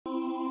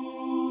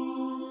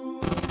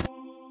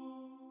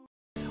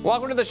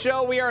Welcome to the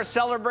show. We are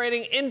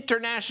celebrating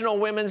International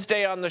Women's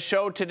Day on the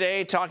show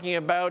today, talking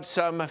about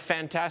some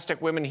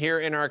fantastic women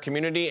here in our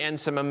community and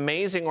some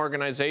amazing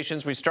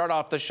organizations. We start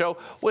off the show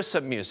with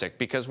some music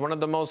because one of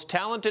the most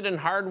talented and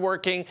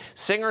hardworking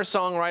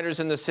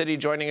singer-songwriters in the city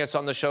joining us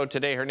on the show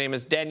today. Her name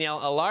is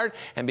Danielle Allard.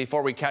 And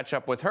before we catch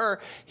up with her,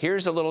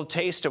 here's a little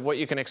taste of what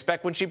you can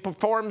expect when she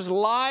performs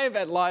live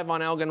at Live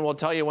on Elgin. We'll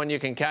tell you when you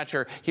can catch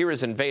her. Here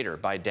is Invader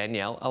by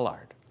Danielle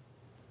Allard.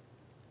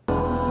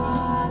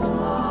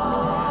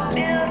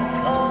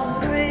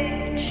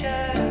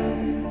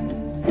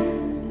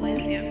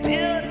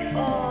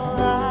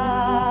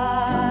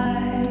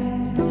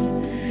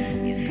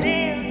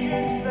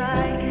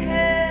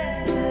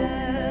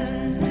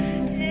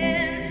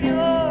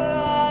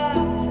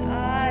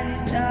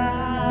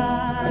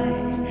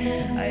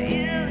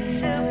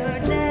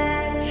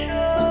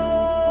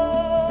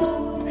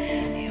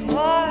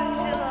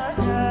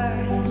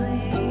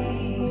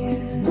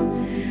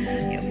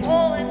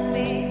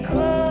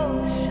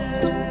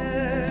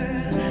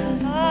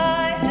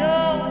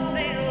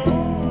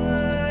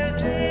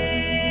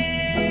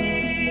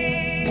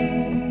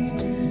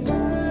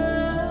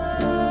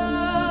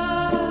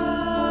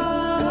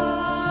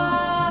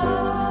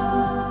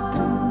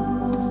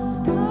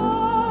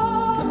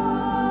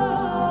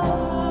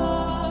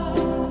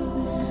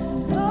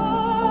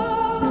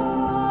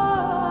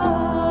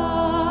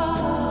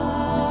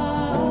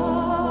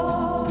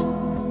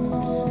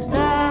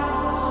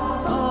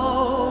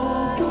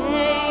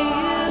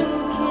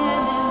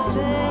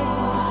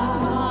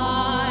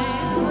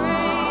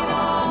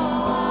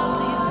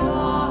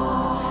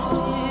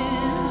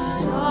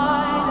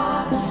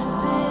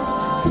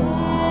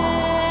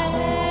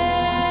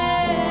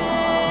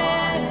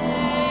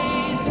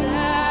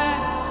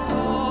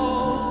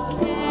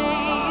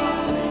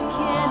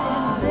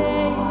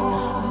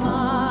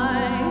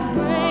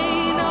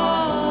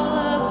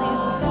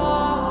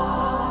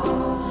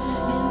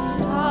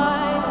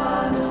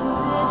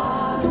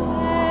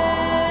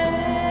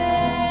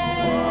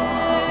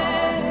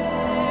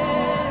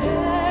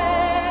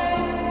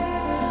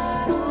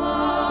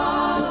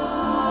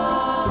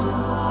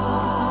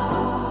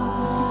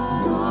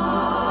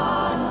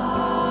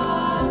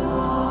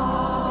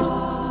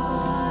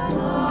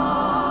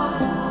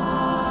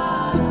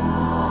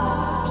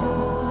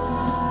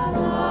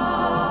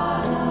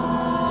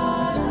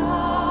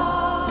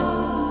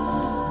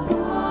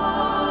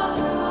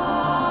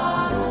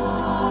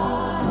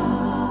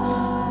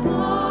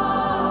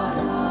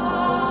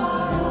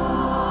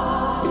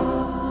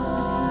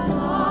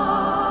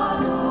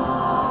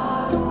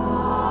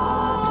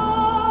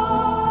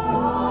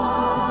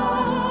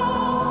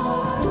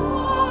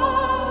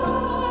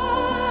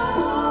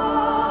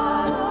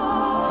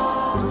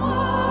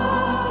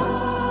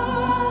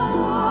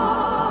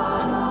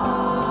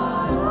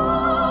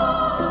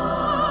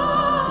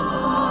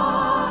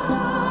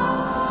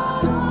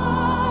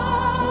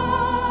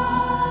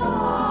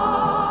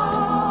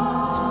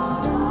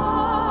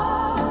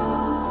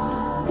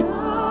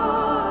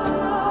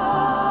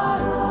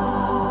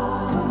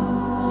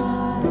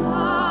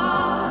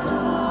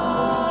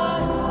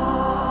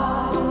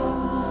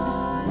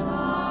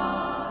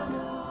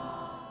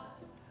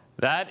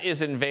 That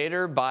is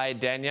Invader by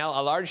Danielle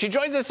Allard. She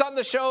joins us on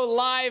the show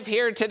live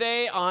here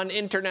today on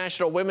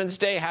International Women's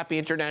Day. Happy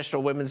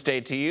International Women's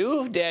Day to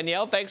you,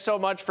 Danielle. Thanks so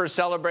much for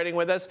celebrating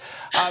with us.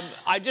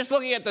 I'm just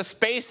looking at the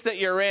space that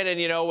you're in, and,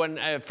 you know,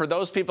 when for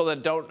those people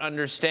that don't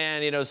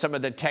understand, you know, some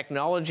of the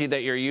technology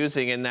that you're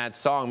using in that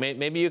song,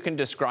 maybe you can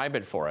describe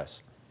it for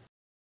us.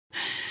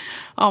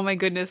 Oh my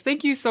goodness.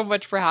 Thank you so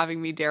much for having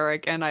me,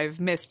 Derek. And I've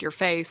missed your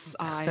face.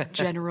 I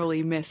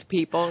generally miss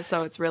people.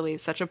 So it's really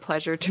such a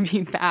pleasure to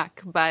be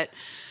back. But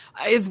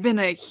it's been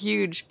a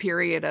huge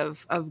period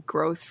of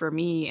growth for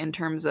me in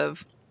terms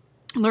of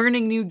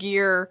learning new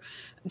gear,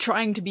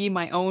 trying to be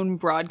my own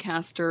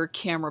broadcaster,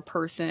 camera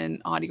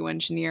person, audio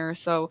engineer.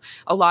 So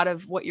a lot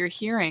of what you're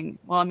hearing,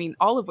 well, I mean,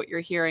 all of what you're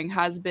hearing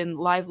has been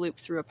live looped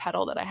through a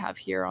pedal that I have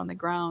here on the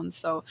ground.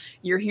 So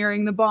you're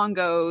hearing the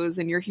bongos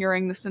and you're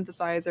hearing the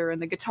synthesizer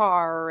and the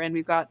guitar, and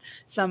we've got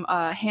some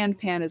hand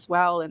pan as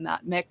well in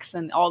that mix,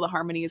 and all the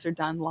harmonies are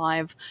done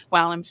live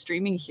while I'm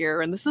streaming here.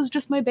 And this is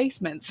just my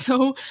basement.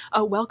 So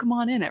welcome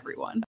on in,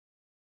 everyone.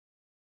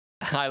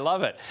 I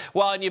love it.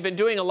 Well, and you've been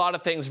doing a lot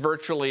of things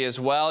virtually as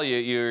well.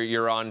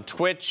 You're on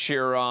Twitch,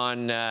 you're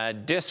on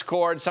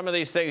Discord, some of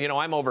these things. You know,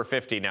 I'm over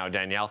 50 now,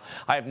 Danielle.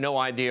 I have no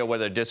idea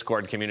what a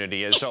Discord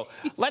community is. So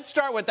let's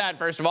start with that,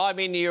 first of all. I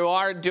mean, you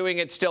are doing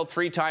it still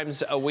 3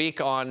 times a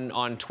week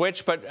on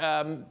Twitch, but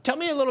tell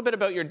me a little bit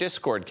about your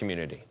Discord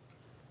community.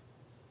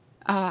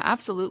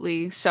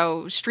 Absolutely.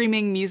 So,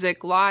 streaming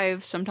music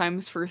live,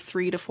 sometimes for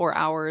 3 to 4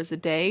 hours a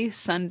day,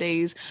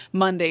 Sundays,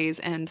 Mondays,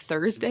 and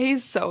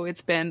Thursdays. So,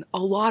 it's been a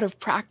lot of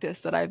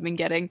practice that I've been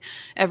getting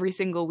every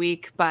single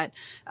week. But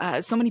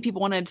so many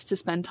people wanted to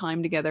spend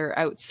time together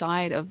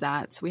outside of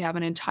that. So, we have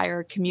an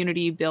entire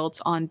community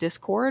built on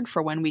Discord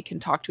for when we can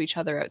talk to each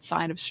other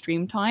outside of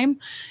stream time.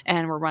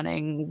 And we're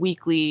running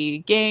weekly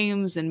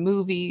games and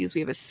movies.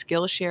 We have a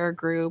Skillshare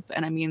group.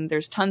 And I mean,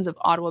 there's tons of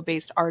Ottawa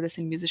based artists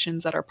and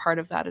musicians that are part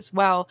of that as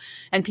well,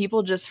 and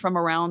people just from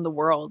around the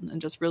world, and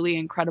just really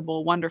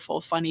incredible, wonderful,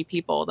 funny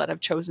people that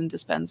have chosen to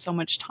spend so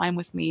much time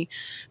with me.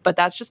 But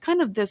that's just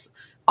kind of this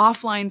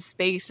offline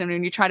space. And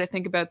when you try to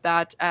think about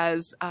that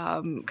as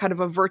kind of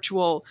a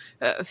virtual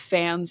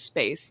fan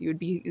space, you would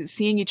be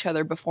seeing each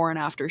other before and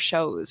after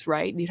shows,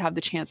 right? You'd have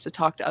the chance to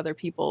talk to other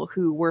people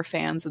who were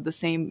fans of the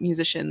same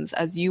musicians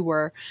as you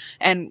were.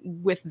 And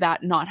with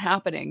that not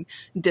happening,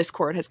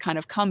 Discord has kind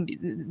of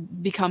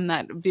become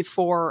that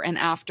before and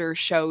after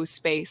show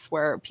space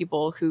where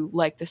people who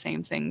like the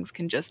same things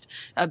can just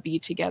be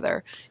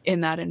together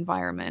in that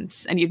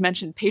environment. And you'd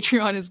mentioned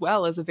Patreon as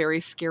well as a very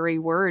scary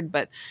word,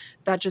 but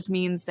that just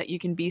means that you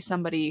can be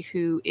somebody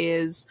who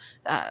is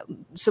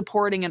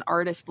supporting an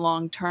artist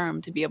long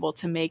term to be able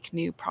to make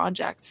new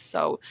projects.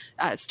 So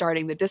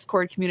starting the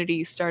Discord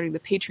community, starting the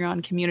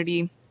Patreon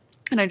community.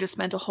 And I just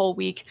spent a whole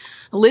week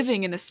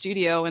living in a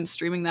studio and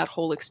streaming that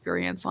whole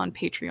experience on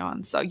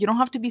Patreon. So you don't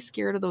have to be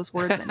scared of those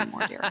words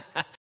anymore, Derek.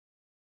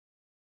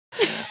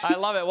 I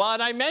love it. Well,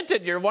 and I meant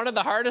it. You're one of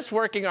the hardest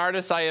working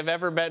artists I have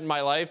ever met in my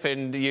life,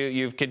 and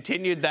you've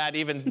continued that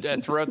even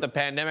throughout the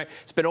pandemic.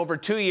 It's been over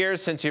 2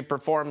 years since you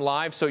performed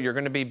live, so you're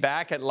going to be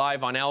back at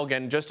Live on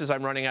Elgin. Just as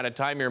I'm running out of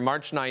time here,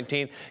 March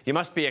 19th. You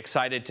must be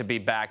excited to be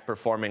back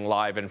performing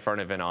live in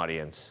front of an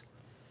audience.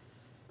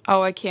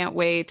 Oh, I can't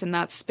wait. And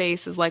that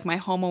space is like my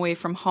home away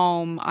from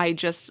home. I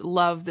just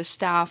love the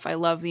staff. I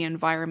love the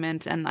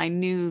environment. And I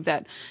knew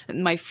that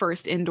my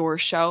first indoor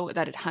show,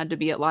 that it had to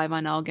be at Live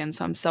on Elgin.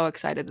 So I'm so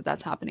excited that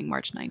that's happening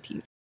March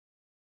 19th.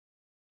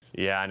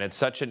 Yeah, and it's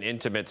such an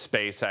intimate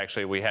space,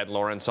 actually. We had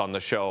Lawrence on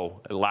the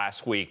show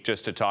last week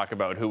just to talk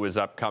about who was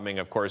upcoming.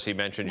 Of course, he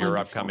mentioned your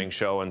upcoming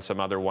show and some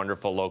other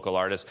wonderful local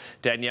artists.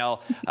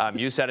 Danielle,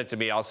 you said it to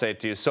me, I'll say it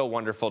to you. So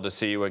wonderful to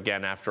see you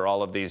again after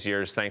all of these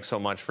years. Thanks so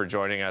much for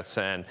joining us.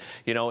 And,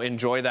 you know,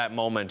 enjoy that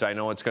moment. I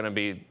know it's going to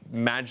be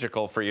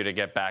magical for you to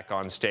get back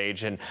on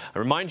stage. And I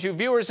remind you,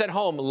 viewers at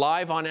home,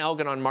 Live on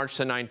Elgin on March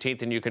the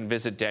 19th, and you can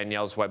visit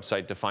Danielle's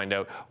website to find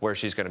out where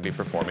she's going to be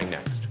performing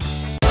next.